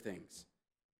sorts of things,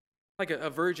 like a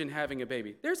virgin having a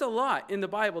baby. There's a lot in the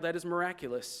Bible that is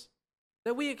miraculous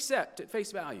that we accept at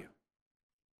face value.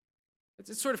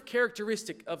 It's sort of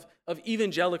characteristic of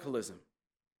evangelicalism.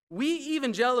 We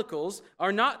evangelicals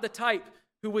are not the type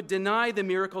who would deny the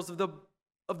miracles of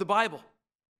the Bible.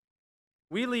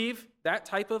 We leave that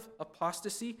type of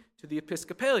apostasy to the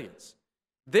Episcopalians.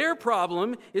 Their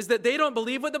problem is that they don't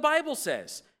believe what the Bible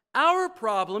says. Our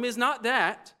problem is not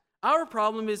that. Our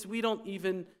problem is we don't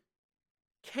even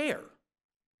care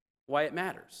why it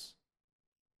matters.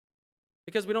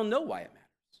 Because we don't know why it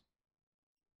matters.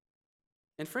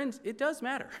 And friends, it does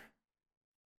matter.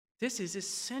 This is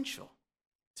essential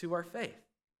to our faith.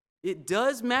 It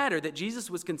does matter that Jesus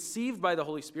was conceived by the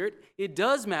Holy Spirit. It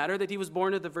does matter that he was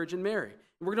born of the Virgin Mary.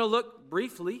 And we're going to look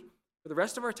briefly for the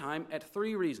rest of our time at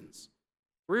three reasons.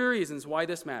 Three reasons why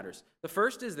this matters. The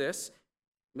first is this,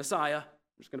 Messiah.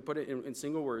 I'm just going to put it in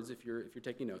single words if you're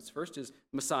taking notes. First is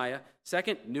Messiah.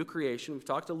 Second, new creation. We've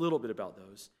talked a little bit about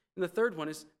those. And the third one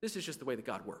is, this is just the way that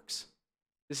God works.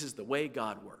 This is the way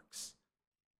God works.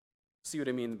 See what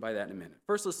I mean by that in a minute.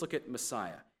 First, let's look at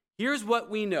Messiah. Here's what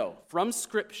we know from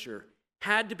Scripture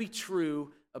had to be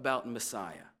true about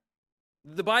Messiah.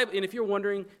 The Bible, and if you're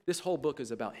wondering, this whole book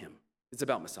is about him. It's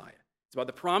about Messiah. It's about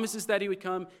the promises that he would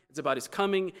come. It's about his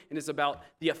coming, and it's about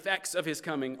the effects of his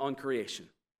coming on creation.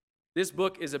 This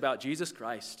book is about Jesus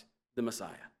Christ, the Messiah.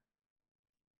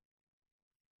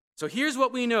 So here's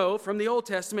what we know from the Old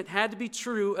Testament had to be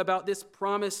true about this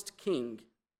promised king.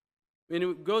 And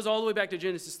it goes all the way back to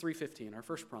Genesis 3:15, our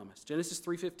first promise. Genesis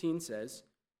 3:15 says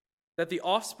that the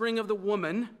offspring of the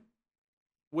woman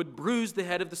would bruise the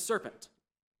head of the serpent.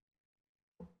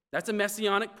 That's a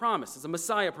messianic promise. It's a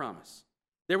Messiah promise.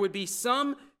 There would be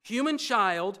some human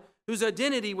child whose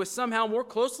identity was somehow more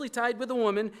closely tied with the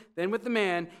woman than with the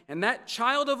man, and that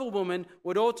child of a woman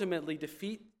would ultimately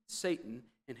defeat Satan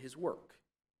and his work.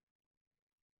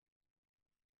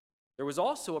 There was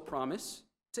also a promise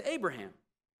to Abraham.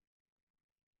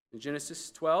 In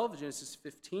Genesis 12, Genesis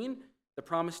 15, the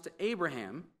promise to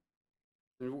Abraham,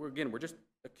 and we're just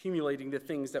accumulating the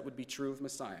things that would be true of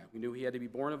Messiah. We knew he had to be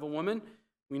born of a woman.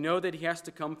 We know that he has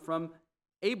to come from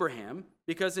Abraham,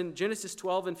 because in Genesis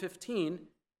 12 and 15,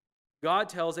 God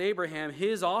tells Abraham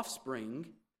his offspring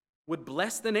would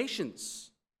bless the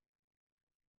nations,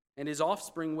 and his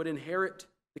offspring would inherit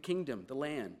the kingdom, the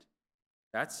land.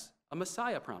 That's a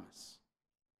Messiah promise.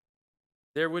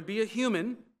 There would be a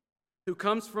human who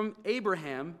comes from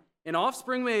Abraham, an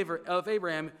offspring of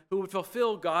Abraham, who would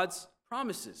fulfill God's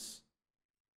promises.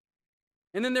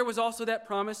 And then there was also that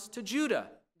promise to Judah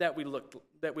that we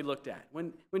looked at.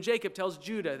 When Jacob tells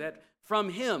Judah that from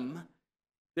him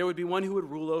there would be one who would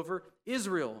rule over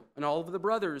Israel and all of the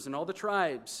brothers and all the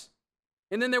tribes.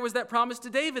 And then there was that promise to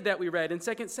David that we read in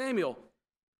 2 Samuel,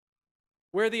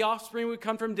 where the offspring would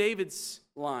come from David's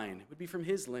line, would be from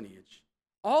his lineage.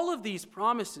 All of these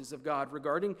promises of God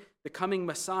regarding the coming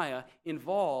Messiah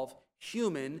involve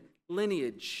human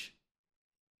lineage.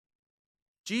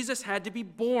 Jesus had to be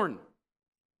born.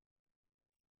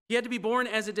 He had to be born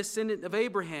as a descendant of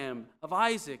Abraham, of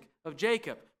Isaac, of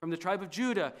Jacob, from the tribe of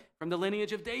Judah, from the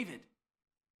lineage of David.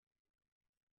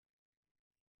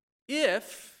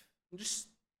 If,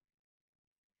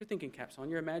 you're thinking caps on,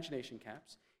 your imagination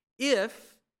caps,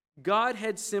 if God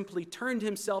had simply turned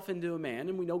himself into a man,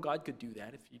 and we know God could do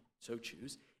that if he so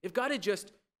choose, if God had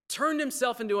just turned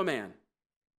himself into a man,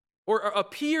 or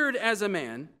appeared as a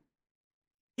man,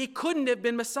 he couldn't have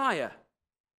been Messiah.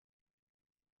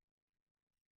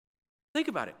 Think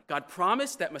about it. God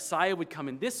promised that Messiah would come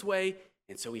in this way,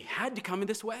 and so he had to come in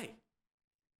this way.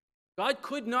 God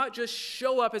could not just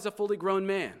show up as a fully grown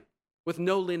man with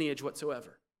no lineage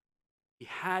whatsoever. He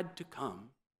had to come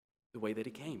the way that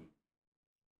he came,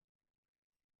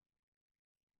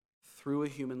 through a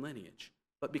human lineage.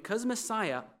 But because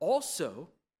Messiah also,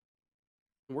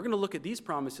 and we're going to look at these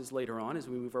promises later on as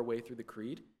we move our way through the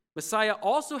creed, Messiah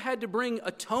also had to bring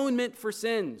atonement for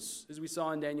sins, as we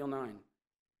saw in Daniel 9.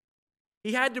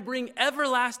 He had to bring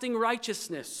everlasting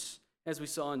righteousness, as we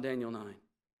saw in Daniel 9.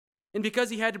 And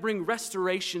because he had to bring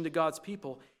restoration to God's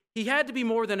people, he had to be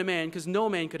more than a man, because no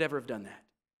man could ever have done that.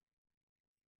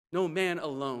 No man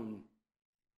alone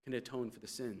can atone for the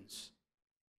sins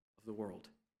of the world.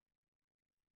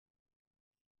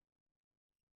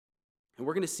 And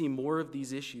we're going to see more of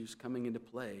these issues coming into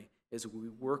play as we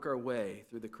work our way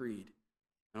through the creed.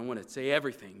 I don't want to say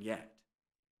everything yet.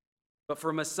 But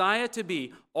for Messiah to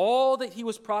be all that he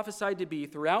was prophesied to be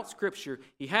throughout Scripture,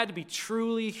 he had to be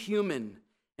truly human,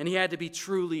 and he had to be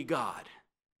truly God.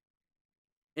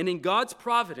 And in God's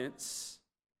providence,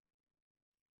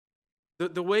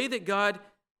 the way that God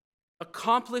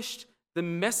accomplished the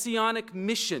messianic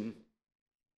mission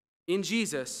in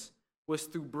Jesus was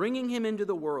through bringing him into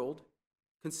the world,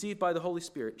 conceived by the Holy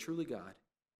Spirit, truly God,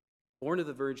 born of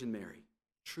the Virgin Mary,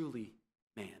 truly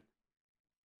man.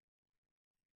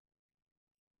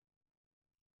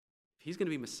 if he's going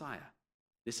to be Messiah,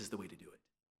 this is the way to do it.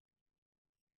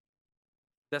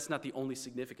 That's not the only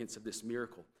significance of this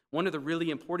miracle. One of the really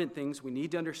important things we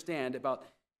need to understand about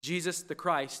Jesus the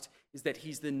Christ is that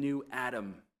he's the new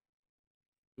Adam.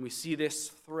 And we see this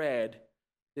thread,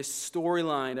 this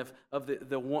storyline of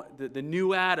the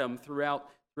new Adam throughout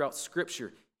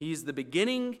Scripture. He's the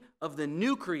beginning of the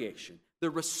new creation, the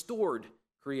restored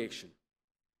creation.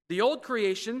 The old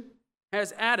creation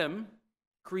has Adam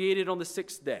created on the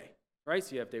sixth day, right?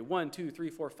 So you have day 1, 2, 3,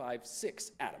 4, 5,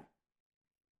 6, Adam.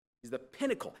 He's the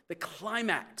pinnacle, the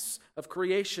climax of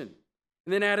creation.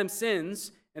 And then Adam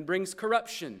sins and brings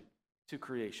corruption to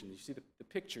creation. You see the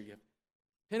picture. You have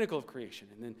the pinnacle of creation,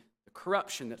 and then the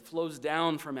corruption that flows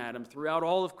down from Adam throughout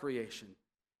all of creation.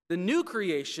 The new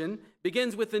creation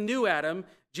begins with the new Adam,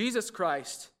 Jesus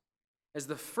Christ, as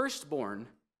the firstborn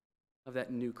of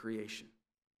that new creation.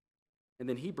 And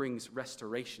then he brings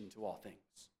restoration to all things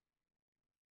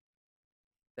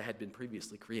that had been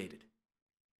previously created.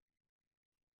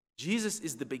 Jesus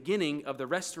is the beginning of the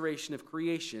restoration of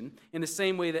creation in the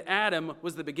same way that Adam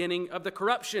was the beginning of the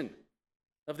corruption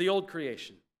of the old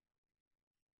creation.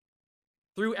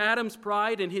 Through Adam's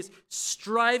pride and his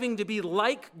striving to be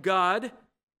like God,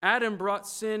 Adam brought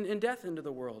sin and death into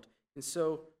the world. And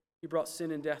so he brought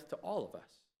sin and death to all of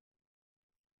us.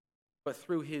 But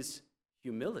through his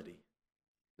humility,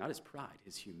 not his pride,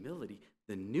 his humility,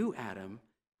 the new Adam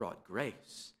brought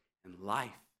grace and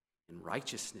life and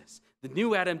righteousness. The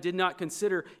new Adam did not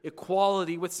consider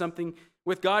equality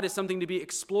with God as something to be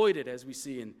exploited, as we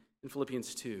see in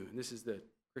Philippians 2. And this is the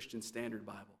Christian Standard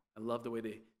Bible. I love the way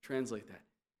they translate that.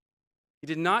 He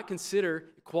did not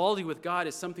consider equality with God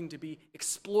as something to be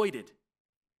exploited.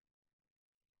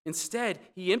 Instead,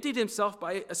 he emptied himself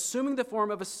by assuming the form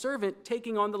of a servant,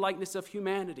 taking on the likeness of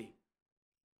humanity.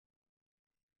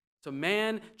 So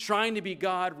man trying to be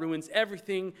God ruins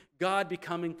everything. God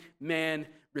becoming man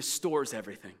restores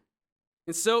everything.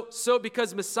 And so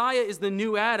because Messiah is the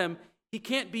new Adam, he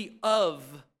can't be of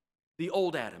the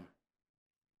old Adam.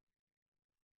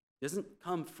 He doesn't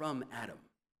come from Adam.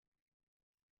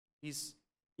 He's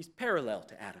parallel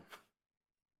to Adam.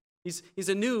 He's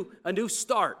a new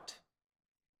start.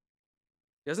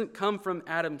 He doesn't come from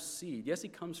Adam's seed. Yes, he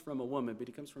comes from a woman, but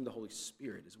he comes from the Holy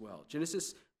Spirit as well.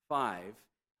 Genesis 5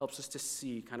 helps us to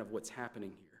see kind of what's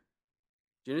happening here.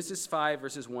 Genesis 5,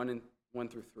 verses 1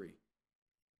 through 3.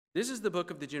 This is the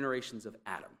book of the generations of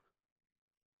Adam.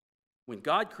 When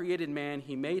God created man,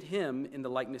 he made him in the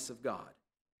likeness of God.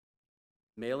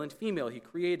 Male and female, he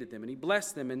created them, and he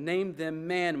blessed them and named them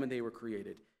man when they were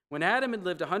created. When Adam had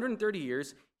lived 130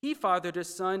 years, he fathered a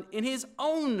son in his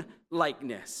own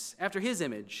likeness, after his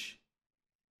image,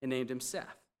 and named him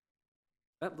Seth.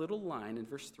 That little line in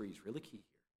verse 3 is really key here.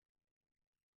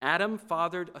 Adam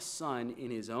fathered a son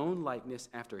in his own likeness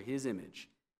after his image,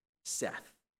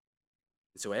 Seth.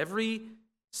 And so every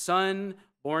son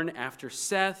born after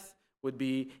Seth would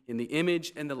be in the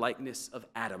image and the likeness of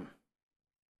Adam.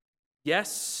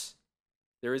 Yes,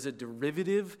 there is a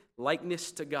derivative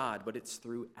likeness to God, but it's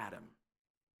through Adam.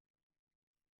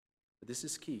 But this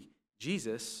is key.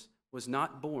 Jesus was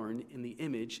not born in the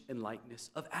image and likeness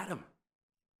of Adam.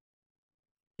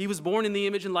 He was born in the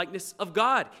image and likeness of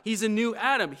God. He's a new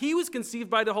Adam. He was conceived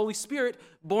by the Holy Spirit,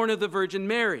 born of the Virgin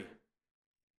Mary.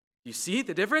 You see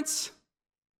the difference?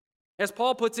 As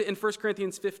Paul puts it in 1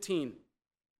 Corinthians 15,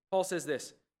 Paul says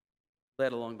this,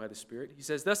 led along by the Spirit. He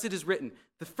says, "Thus it is written,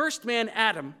 the first man,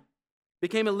 Adam,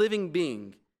 became a living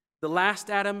being. The last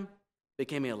Adam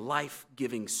became a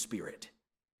life-giving spirit.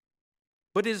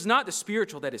 But it is not the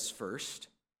spiritual that is first,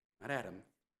 not Adam,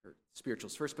 or spiritual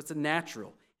is first, but it's the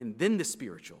natural, and then the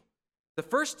spiritual. The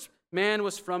first man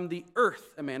was from the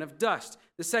earth, a man of dust.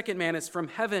 The second man is from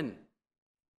heaven.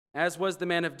 As was the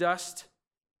man of dust,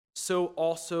 so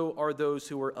also are those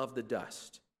who are of the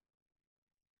dust.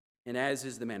 And as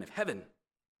is the man of heaven,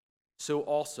 so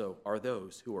also are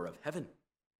those who are of heaven.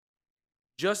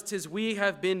 Just as we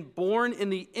have been born in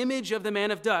the image of the man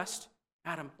of dust,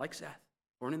 Adam, like Seth,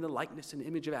 born in the likeness and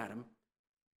image of Adam,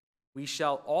 we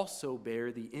shall also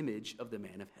bear the image of the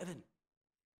man of heaven,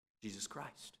 Jesus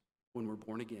Christ, when we're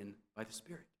born again by the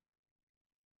Spirit.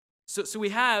 So we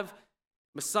have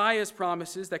Messiah's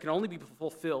promises that can only be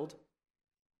fulfilled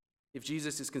if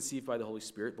Jesus is conceived by the Holy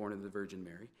Spirit, born of the Virgin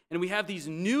Mary. And we have these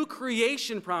new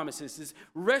creation promises, this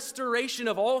restoration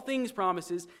of all things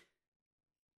promises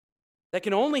that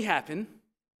can only happen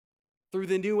through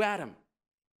the new Adam,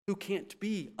 who can't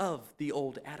be of the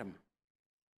old Adam.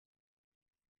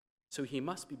 So he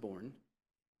must be born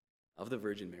of the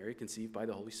Virgin Mary, conceived by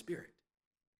the Holy Spirit.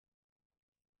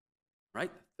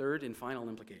 Right? Third and final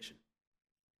implication.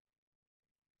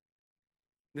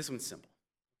 This one's simple.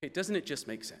 Okay, doesn't it just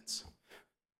make sense?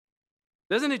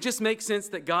 Doesn't it just make sense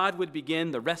that God would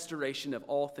begin the restoration of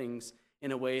all things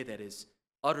in a way that is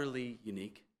utterly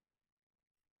unique?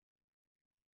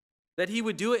 That he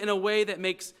would do it in a way that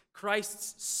makes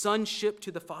Christ's sonship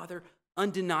to the Father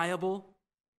undeniable,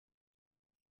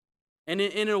 and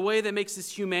in a way that makes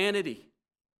his humanity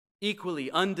equally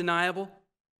undeniable.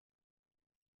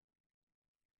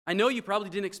 I know you probably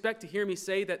didn't expect to hear me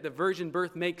say that the virgin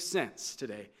birth makes sense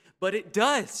today, but it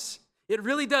does. It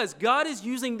really does. God is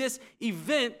using this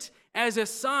event as a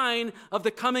sign of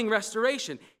the coming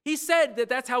restoration. He said that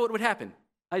that's how it would happen.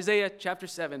 Isaiah chapter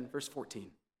 7, verse 14.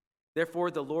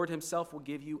 Therefore, the Lord himself will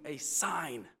give you a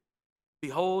sign.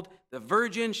 Behold, the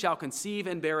virgin shall conceive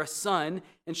and bear a son,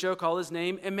 and shall call his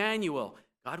name Emmanuel,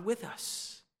 God with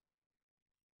us.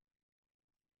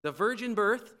 The virgin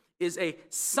birth is a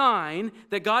sign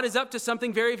that God is up to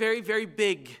something very, very, very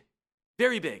big.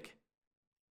 Very big.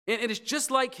 And it is just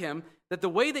like him that the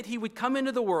way that he would come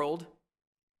into the world,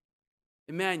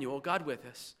 Emmanuel, God with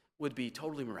us, would be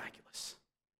totally miraculous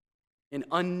and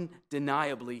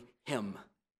undeniably him.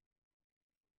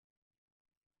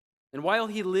 And while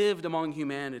he lived among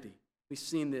humanity, we've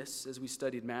seen this as we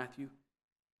studied Matthew,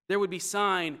 there would be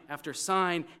sign after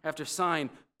sign after sign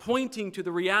pointing to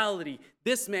the reality,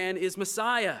 this man is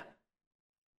Messiah,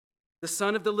 the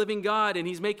Son of the living God, and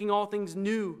he's making all things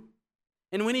new.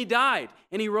 And when he died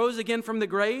and he rose again from the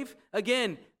grave,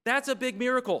 again, that's a big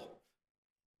miracle.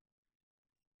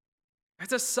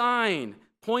 That's a sign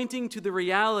pointing to the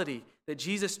reality that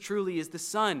Jesus truly is the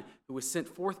Son who was sent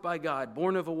forth by God,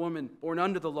 born of a woman, born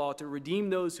under the law, to redeem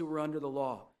those who were under the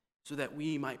law, so that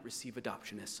we might receive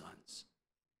adoption as sons.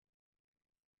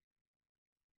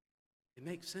 It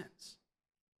makes sense.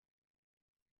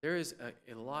 There is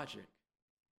a logic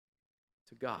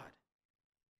to God.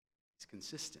 It's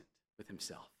consistent with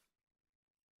himself.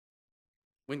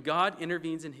 When God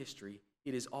intervenes in history,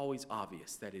 it is always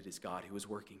obvious that it is God who is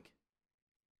working.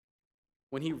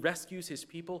 When he rescues his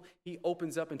people, he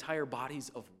opens up entire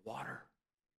bodies of water.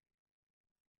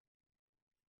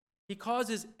 He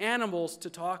causes animals to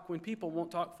talk when people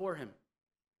won't talk for him.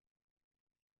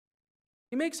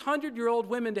 He makes 100-year-old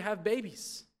women to have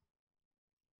babies.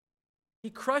 He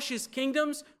crushes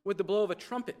kingdoms with the blow of a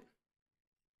trumpet.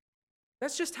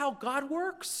 That's just how God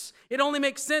works. It only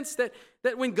makes sense that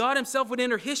when God himself would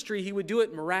enter history, he would do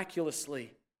it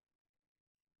miraculously.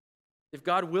 If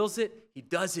God wills it, he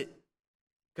does it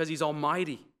because he's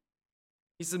almighty.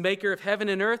 He's the maker of heaven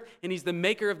and earth, and he's the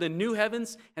maker of the new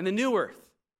heavens and the new earth.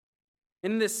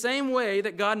 And in the same way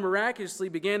that God miraculously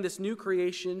began this new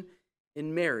creation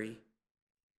in Mary,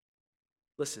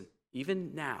 listen,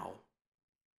 even now,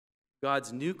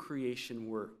 God's new creation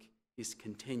work is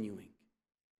continuing.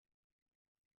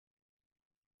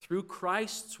 Through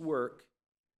Christ's work,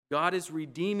 God is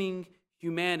redeeming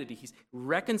humanity. He's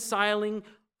reconciling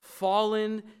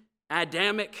fallen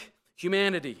Adamic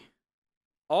humanity.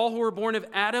 All who are born of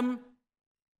Adam,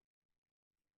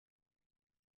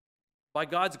 by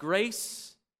God's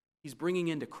grace, he's bringing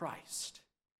into Christ.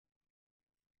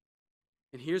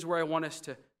 And here's where I want us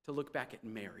to look back at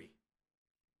Mary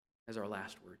as our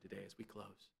last word today as we close.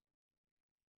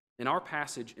 In our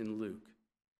passage in Luke,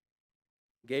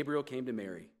 Gabriel came to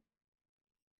Mary,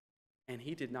 and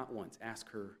he did not once ask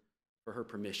her for her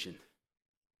permission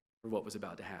for what was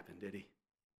about to happen, did he?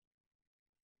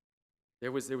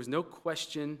 There was no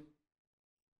question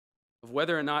of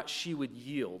whether or not she would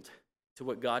yield to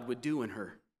what God would do in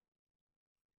her.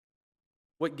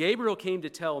 What Gabriel came to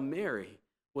tell Mary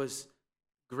was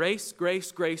grace,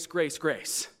 grace, grace, grace,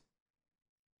 grace.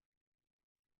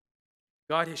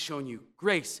 God has shown you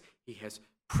grace. He has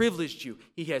privileged you.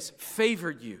 He has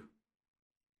favored you.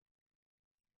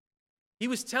 He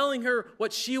was telling her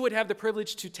what she would have the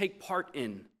privilege to take part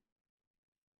in,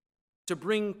 to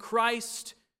bring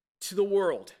Christ to the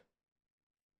world.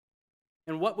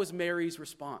 And what was Mary's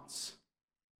response?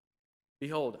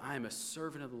 Behold, I am a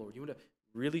servant of the Lord. You want to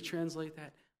really translate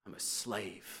that? I'm a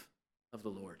slave of the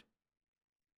Lord.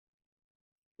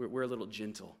 We're a little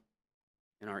gentle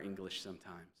in our English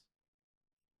sometimes.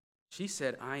 She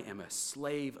said, I am a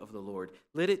slave of the Lord.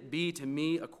 Let it be to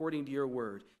me according to your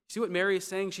word. See what Mary is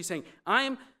saying? She's saying,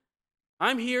 I'm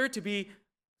here to be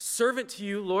servant to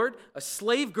you, Lord, a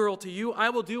slave girl to you. I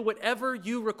will do whatever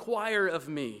you require of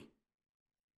me.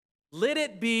 Let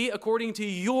it be according to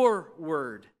your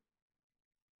word.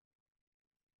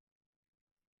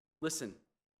 Listen,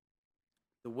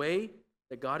 the way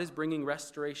that God is bringing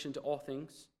restoration to all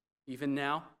things, even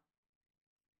now,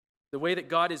 the way that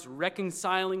God is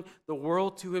reconciling the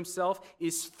world to himself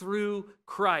is through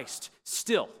Christ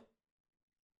still.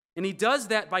 And he does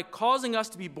that by causing us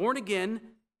to be born again,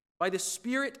 by the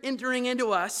Spirit entering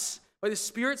into us. By the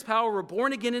Spirit's power, we're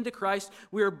born again into Christ.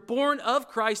 We are born of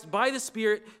Christ by the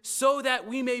Spirit so that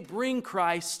we may bring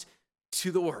Christ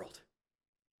to the world.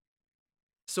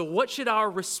 So what should our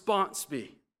response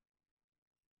be?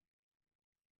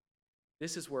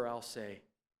 This is where I'll say,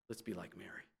 let's be like Mary.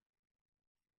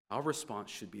 Our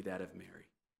response should be that of Mary.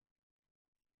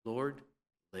 Lord,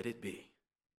 let it be.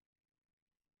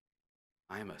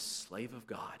 I am a slave of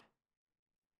God,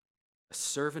 a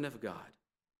servant of God.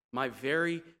 My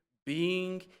very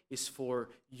being is for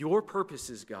your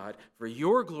purposes, God, for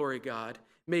your glory, God.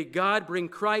 May God bring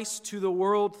Christ to the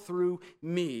world through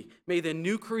me. May the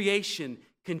new creation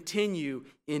continue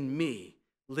in me.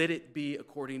 Let it be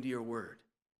according to your word.